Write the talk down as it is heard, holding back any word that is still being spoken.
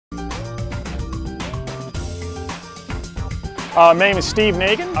My name is Steve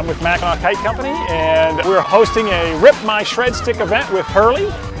Nagan. I'm with Mackinac Kite Company, and we're hosting a Rip My Shred Stick event with Hurley.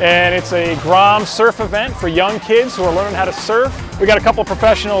 And it's a Grom surf event for young kids who are learning how to surf. We got a couple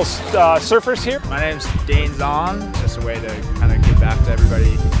professional surfers here. My name's Dane Zahn. It's just a way to kind of give back to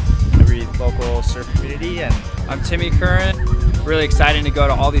everybody, every local surf community. And I'm Timmy Curran. Really exciting to go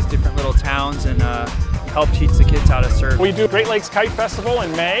to all these different little towns and help teach the kids how to surf. We do Great Lakes Kite Festival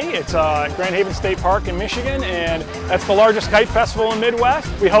in May. It's at Grand Haven State Park in Michigan, and that's the largest kite festival in the Midwest.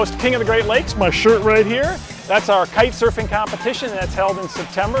 We host King of the Great Lakes, my shirt right here. That's our kite surfing competition that's held in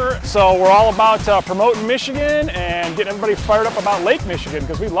September. So we're all about promoting Michigan and getting everybody fired up about Lake Michigan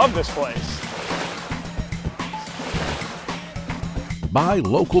because we love this place. Buy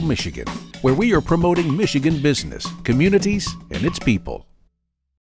Local Michigan, where we are promoting Michigan business, communities, and its people.